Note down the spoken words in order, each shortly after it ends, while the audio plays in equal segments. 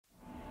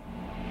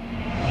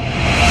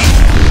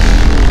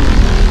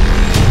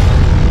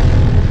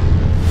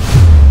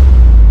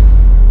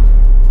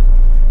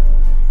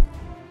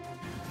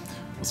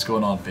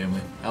on,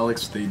 family?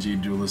 Alex with AG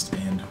Duelist,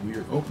 and we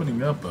are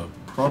opening up a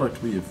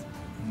product we have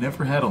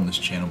never had on this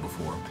channel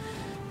before.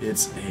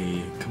 It's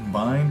a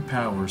Combined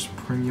Powers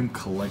Premium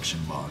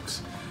Collection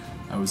Box.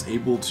 I was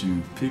able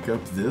to pick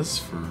up this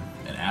for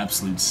an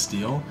absolute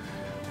steal.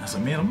 I was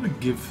like, man, I'm gonna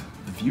give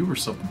the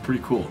viewers something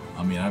pretty cool.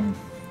 I mean,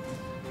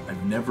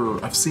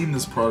 I've seen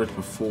this product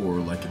before,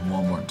 like in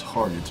Walmart and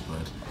Target,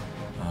 but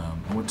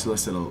I went to, like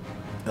I said,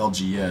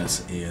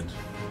 LGS and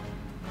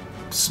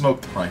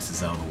smoked the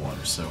prices out of the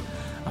water. So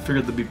I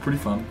figured that'd be pretty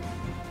fun,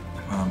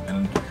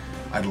 and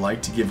I'd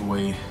like to give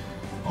away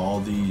all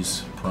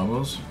these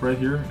promos right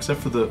here, except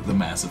for the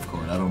massive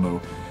card. I don't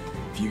know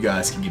if you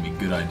guys can give me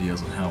good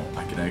ideas on how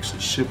I could actually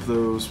ship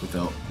those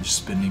without just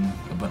spending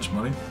a bunch of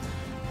money.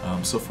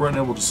 So for right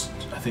now, we'll just,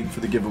 I think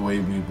for the giveaway,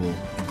 we will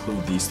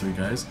include these three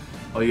guys.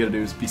 All you gotta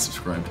do is be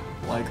subscribed,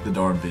 like the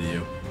darn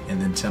video, and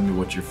then tell me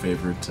what your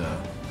favorite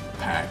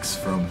packs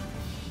from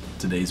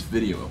today's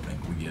video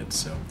opening we get.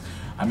 So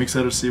I'm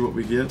excited to see what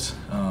we get, so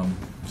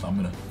I'm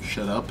gonna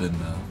shut up and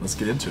let's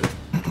get into it.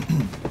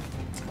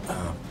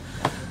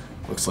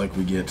 Looks like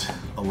we get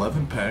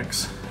 11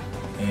 packs,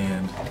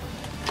 and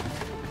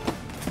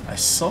I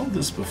saw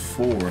this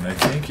before, and I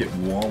think at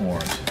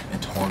Walmart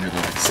and Target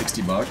like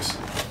 60 bucks,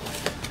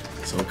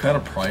 so kind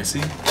of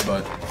pricey,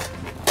 but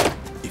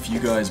if you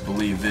guys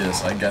believe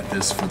this, I got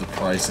this for the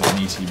price of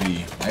an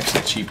ETB,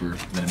 actually cheaper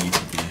than an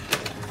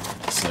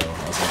ETB. So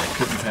I was like, I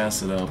couldn't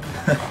pass it up.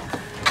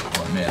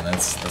 But man,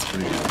 that's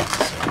pretty good.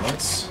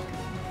 So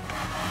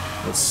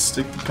let's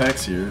stick the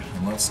packs here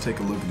and let's take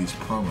a look at these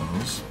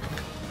promos.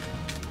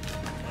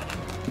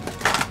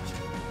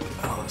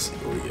 Oh, let's see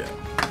what we get.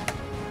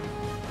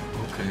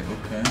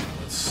 Okay.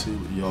 Let's see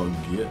what y'all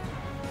get.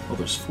 Oh,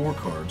 there's 4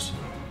 cards.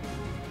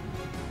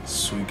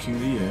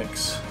 Suicune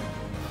EX.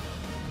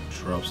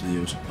 Drops of the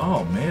Ocean.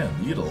 Oh man,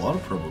 you get a lot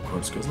of promo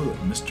cards. Guys, look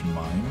at Mr.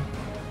 Mime.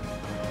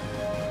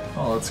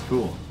 Oh, that's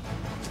cool.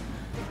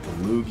 The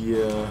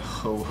Lugia,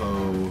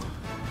 Ho-Ho,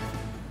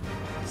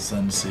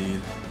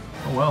 Sunseed.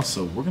 Oh wow,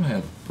 so we're gonna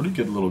have a pretty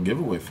good little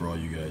giveaway for all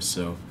you guys.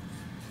 So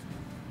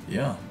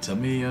yeah, tell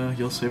me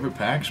y'all's favorite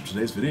packs from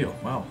today's video.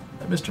 Wow,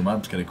 that Mr.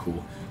 Mime's kind of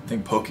cool. I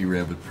think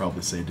PokeReb would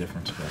probably say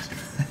different.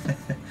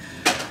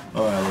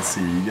 Alright, let's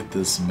see. You get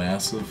this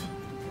massive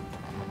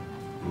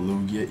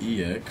Lugia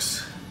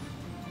EX.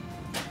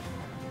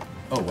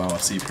 Oh wow, I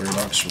see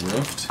Paradox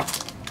Rift.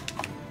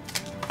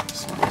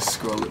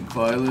 Scarlet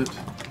Violet.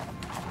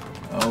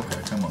 Oh,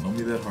 okay, come on, don't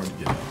be that hard to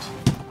get out.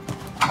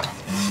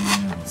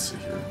 And let's see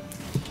here.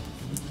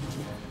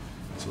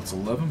 So it's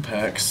 11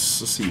 packs.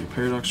 Let's see here.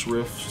 Paradox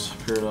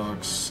Rift,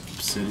 Paradox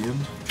Obsidian,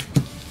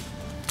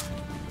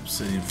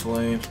 Obsidian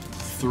Flame,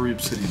 3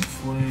 Obsidian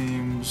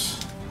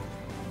Flames,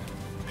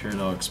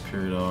 Paradox,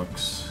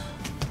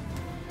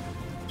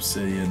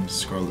 Obsidian,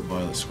 Scarlet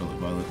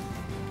Violet.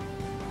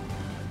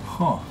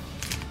 Huh.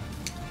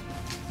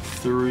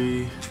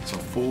 3, so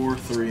 4,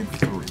 3, and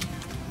 3.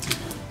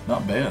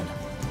 Not bad.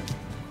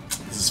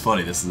 This is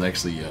funny. This is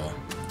actually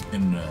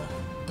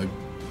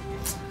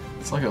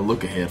it's like a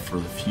look ahead for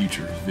the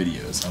future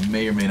videos. I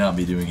may or may not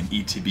be doing an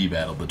ETB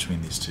battle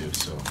between these two.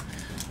 So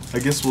I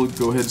guess we'll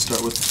go ahead and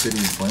start with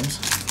Obsidian Flames.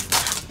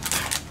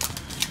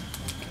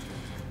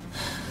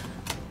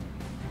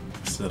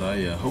 Said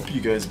I hope you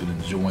guys have been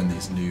enjoying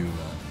these new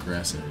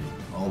grass area,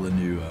 all the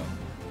new.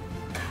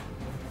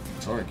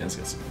 Sorry, guys,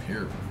 got some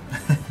hair.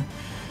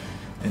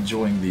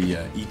 Enjoying the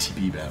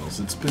ETB battles.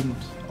 It's been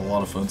a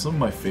lot of fun. Some of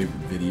my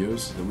favorite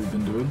videos that we've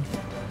been doing.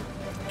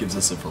 Gives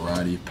us a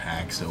variety of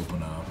packs to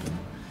open up and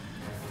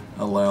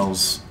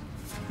allows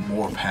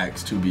more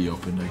packs to be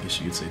opened, I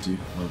guess you could say too.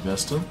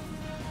 Vesta,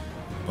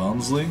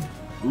 Bumsley,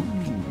 ooh,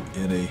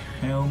 and a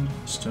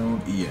Houndstone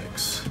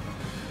EX.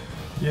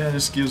 Yeah, it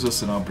just gives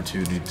us an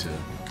opportunity to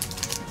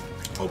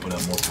open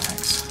up more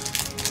packs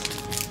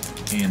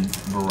and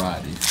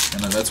variety.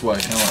 And that's why I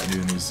kind of like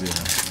doing these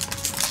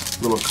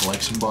little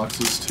collection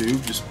boxes too,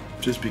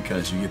 just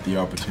because you get the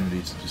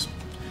opportunity to just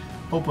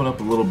open up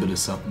a little bit of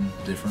something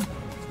different.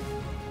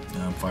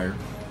 Fire.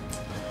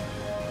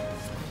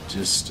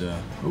 Just, ooh,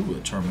 the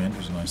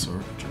Charmander's a nice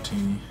art.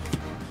 Dratini.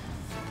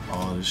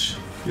 Oddish.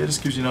 Yeah, it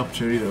just gives you an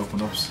opportunity to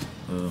open up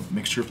a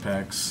mixture of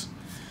packs.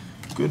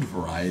 Good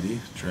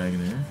variety.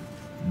 Dragonair.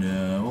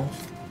 No.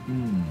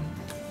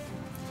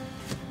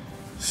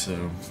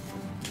 So,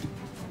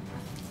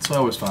 that's why I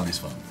always found these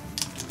fun.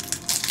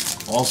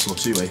 Also,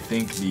 too, I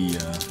think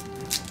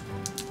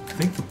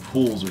the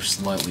pools are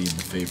slightly in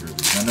the favor of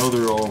these. I know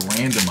they're all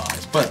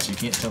randomized, but you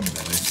can't tell me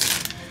that.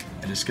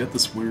 I just got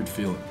this weird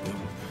feeling. Oh,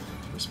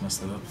 I just messed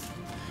that up.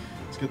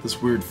 Just got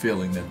this weird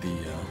feeling that the.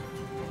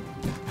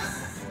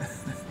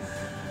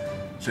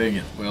 Dang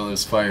it! Well,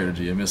 there's fire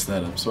energy. I messed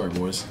that up. Sorry,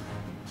 boys.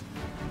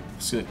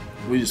 So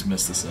we just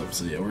messed this up.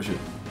 So yeah, where's it?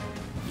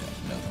 Yeah,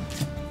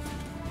 nothing.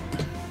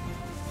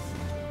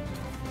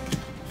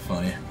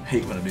 Funny. I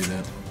hate when I do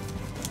that.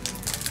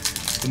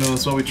 You know,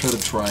 that's why we try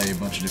to try a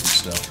bunch of different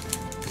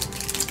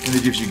stuff. And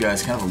it gives you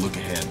guys kind of a look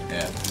ahead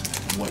at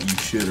what you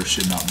should or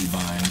should not be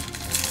buying.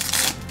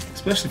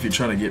 Especially if you're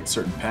trying to get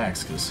certain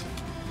packs, because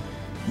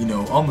You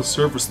know, on the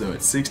surface though,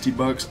 at 60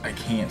 bucks, I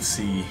can't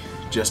see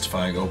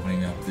justifying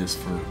opening up this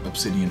for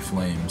Obsidian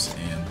Flames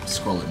and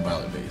Scarlet and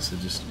Violet base. It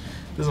just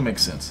doesn't make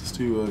sense. Let's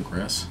do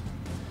grass.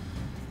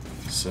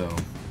 So,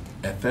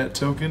 at that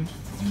token,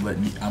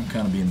 I'm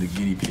kind of being the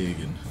guinea pig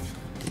and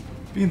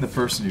being the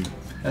person who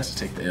has to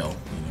take the L,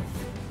 you know,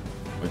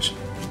 which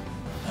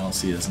I don't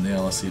see it as an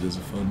L. I see it as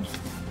a fun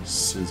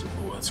scissor.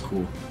 Oh, that's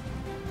cool.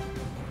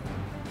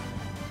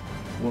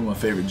 One of my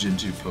favorite Gen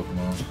 2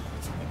 Pokemon,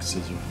 like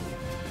Scissor.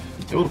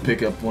 Able to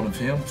pick up one of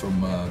him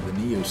from the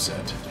Neo set.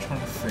 I'm trying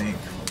to think,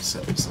 what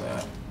set was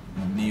that?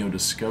 Neo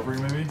Discovery,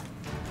 maybe?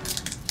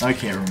 I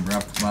can't remember.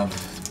 I've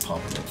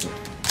popped it up.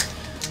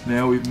 But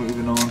now we're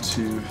moving on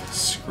to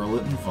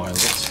Scarlet and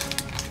Violet.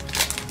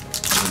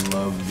 I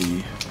love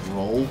the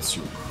Rolls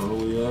or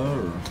Curlia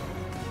or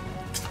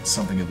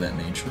something of that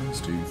nature.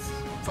 Let's do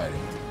fighting.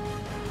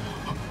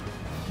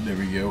 There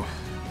we go.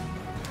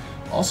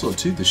 Also,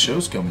 too, the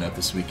show's coming up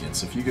this weekend,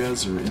 so if you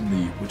guys are in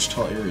the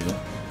Wichita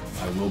area,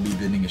 I will be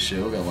vending a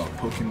show. Got a lot of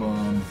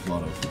Pokemon, a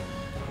lot of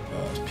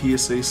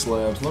PSA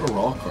slabs, a lot of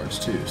raw cards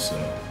too. So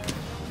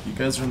if you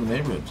guys are in the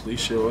neighborhood, please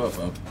show up.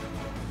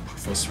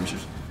 Professor Richard,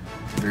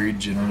 very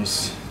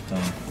generous.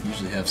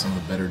 Usually have some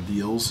of the better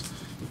deals.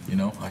 You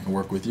know, I can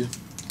work with you.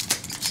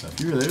 So if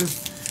you're there,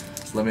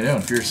 let me know.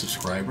 And if you're a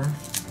subscriber,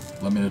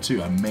 let me know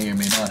too. I may or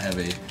may not have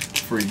a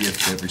free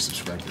gift for every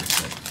subscriber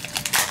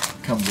that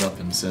comes up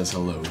and says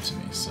hello to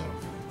me. So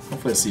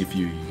hopefully I see a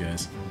few of you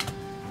guys.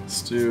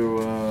 Let's do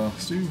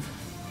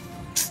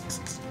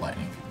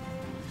lightning.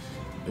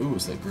 Ooh,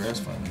 it's that grass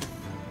finally.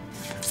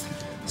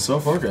 So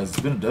far, guys, it's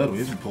been a dud. We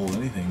haven't pulled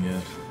anything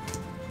yet.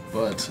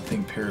 But I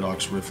think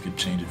Paradox Rift could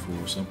change it for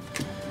us. So.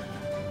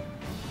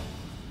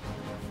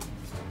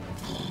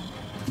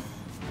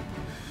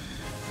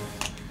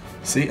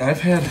 See,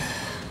 I've had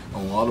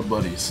a lot of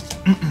buddies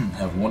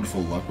have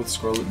wonderful luck with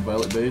Scarlet and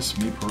Violet base.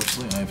 Me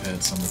personally, I've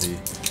had some of the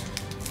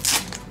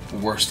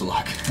worst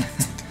luck.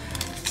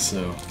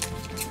 So.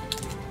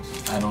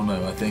 I don't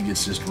know, I think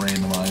it's just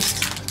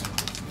randomized.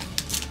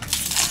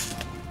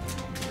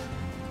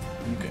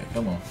 Okay,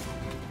 come on.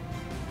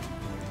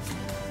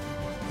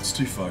 Let's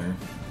do fire.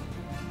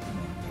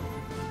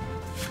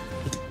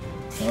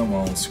 Come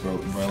on,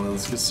 Scarlet and Violet,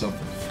 let's get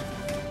something.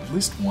 At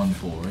least one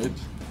pull, right?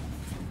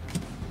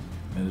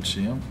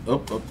 Medicham.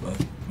 Oh,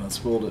 I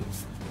spoiled it.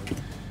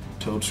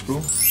 Toad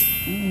Scroll.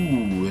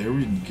 Ooh, there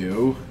we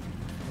go.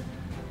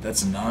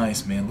 That's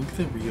nice, man. Look at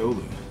that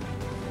Riolu.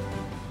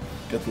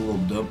 Got the little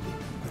dump.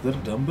 Is that a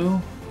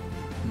dumbbell?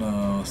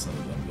 No, it's not a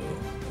dumbbell.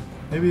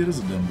 Maybe it is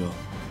a dumbbell.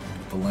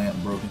 Got the lamp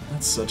broken.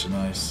 That's such a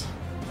nice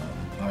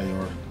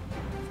IR.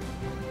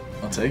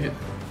 I'll take it.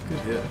 Good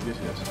hit, good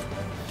hit.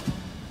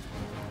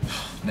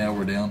 Now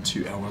we're down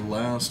to our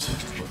last,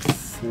 what,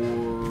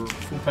 4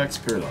 full packs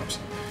of Paradox.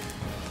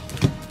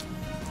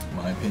 In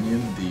my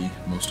opinion, the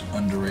most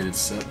underrated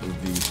set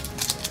of the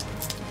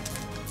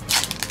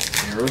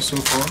era so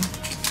far.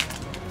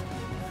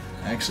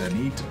 Actually, I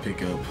need to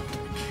pick up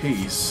a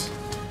case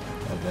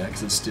of that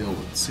because it's still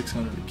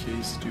 600 a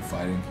case to do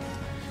fighting.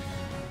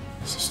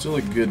 So still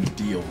a good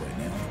deal right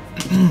now.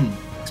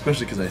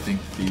 Especially because I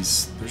think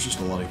there's just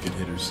a lot of good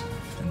hitters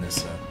in this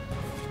set.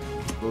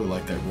 Really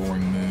like that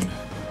Roaring Moon.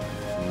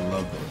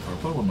 Love that card.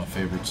 Probably one of my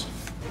favorites.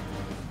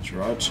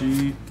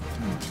 Jirachi.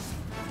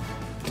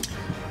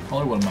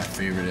 Probably one of my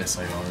favorite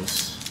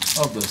SIRs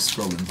of the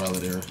Scarlet and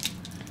Violet era.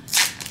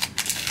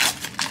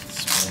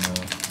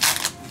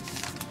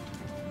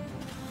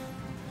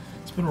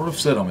 It's been a rough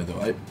set on me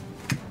though.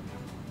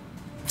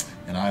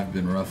 And I've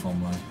been rough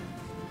on my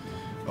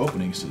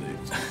openings today.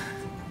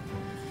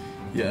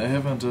 Yeah, I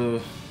haven't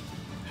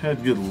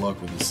had good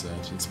luck with this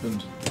set. It's been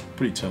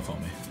pretty tough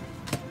on me.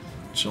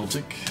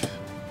 Celtic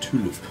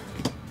Tulip.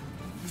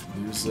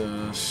 There's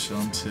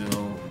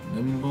Chantel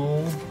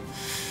Nimble.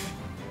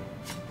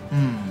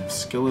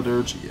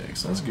 Skeletor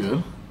GX. That's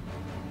good.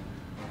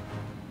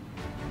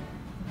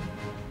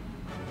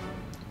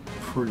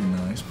 Pretty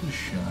nice, pretty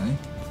shiny.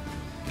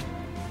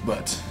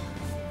 But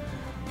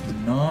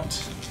not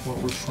what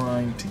we're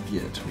trying to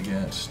get. We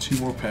got 2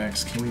 more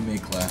packs. Can we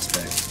make last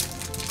pack?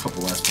 A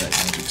couple last pack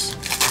magics.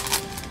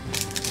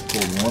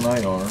 Pulled 1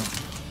 IR.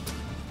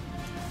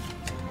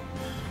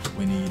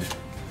 We need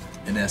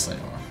an SIR.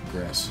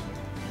 Grass.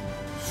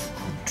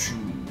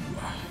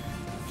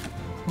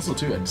 Also,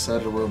 too, I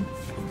decided to wear a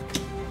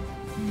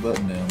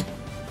button down.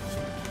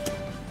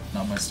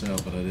 Not my style,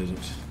 but I did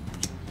it.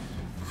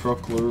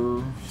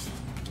 Kruckler.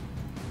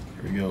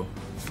 Here we go.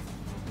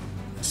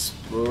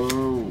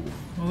 Whoa.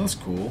 Oh, that's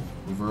cool.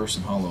 Reverse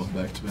and hollow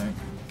back to back.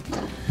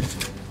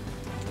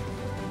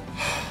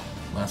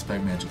 Last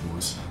pack magic,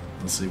 boys.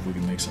 Let's see if we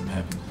can make something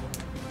happen.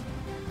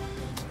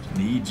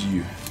 Need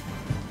you.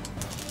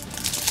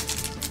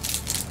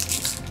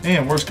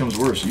 And worst comes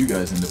worst, you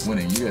guys end up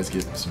winning. You guys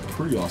get some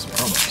pretty awesome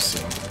promos. So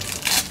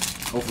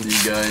hopefully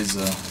you guys.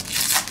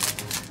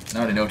 I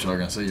already know what y'all are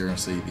gonna say. You're gonna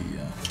say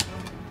the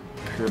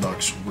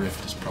Paradox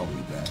Rift is probably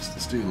the best.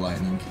 Let's do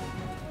Lightning.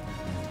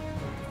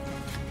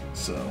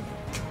 So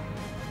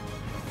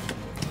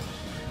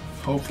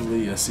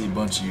hopefully I see a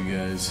bunch of you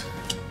guys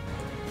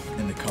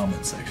in the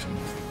comment section.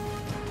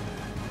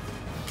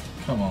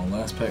 Come on,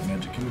 last pack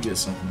magic. Can we get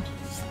something?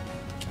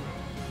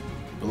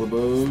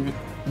 Billabog.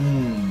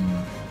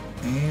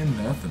 And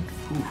nothing.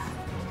 Whew.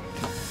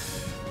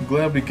 I'm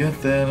glad we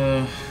got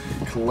that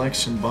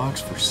collection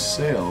box for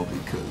sale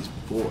because,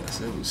 boys,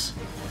 that was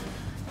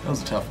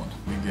a tough one.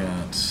 We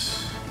got.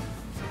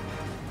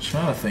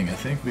 Trying to think. I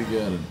think we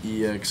got an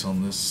EX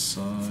on this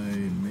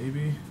side,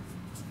 maybe.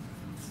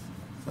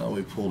 Thought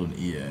we pulled an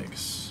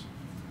EX.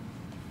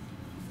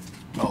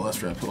 Oh,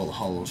 that's right. I put all the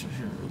hollows right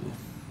here.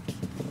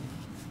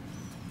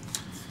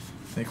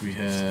 I think we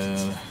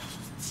had.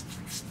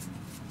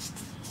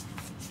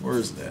 Where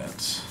is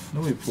that? I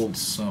know we pulled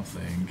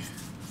something.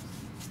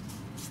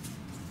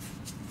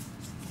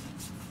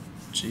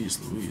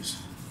 Jeez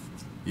Louise.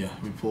 Yeah,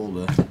 we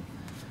pulled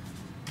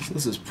so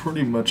this is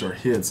pretty much our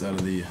hits out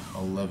of the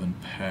 11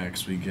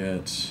 packs. We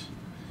get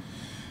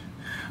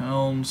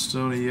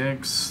Helmstone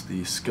EX,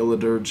 the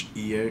Skeledirge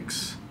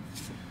EX,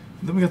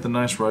 and then we got the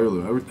nice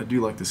Ryulu. I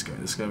do like this guy.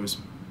 This guy was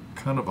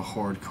kind of a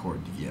hard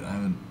card to get. I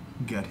haven't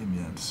got him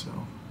yet,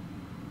 so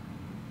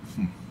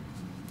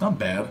not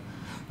bad.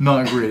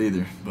 Not great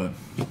either, but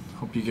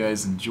hope you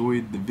guys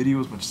enjoyed the video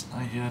as much as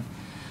I had.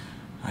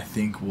 I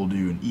think we'll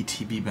do an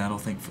ETB battle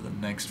for the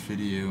next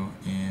video,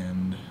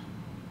 and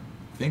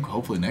I think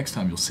hopefully next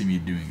time you'll see me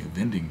doing a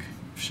vending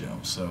show.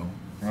 So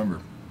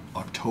remember,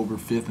 October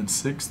 5th and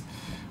 6th,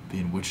 be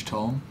in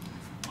Wichita.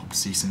 Hope to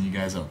see some of you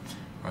guys out.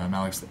 Alright, I'm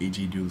Alex, the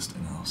AG Duelist,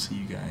 and I'll see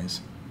you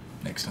guys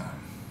next time.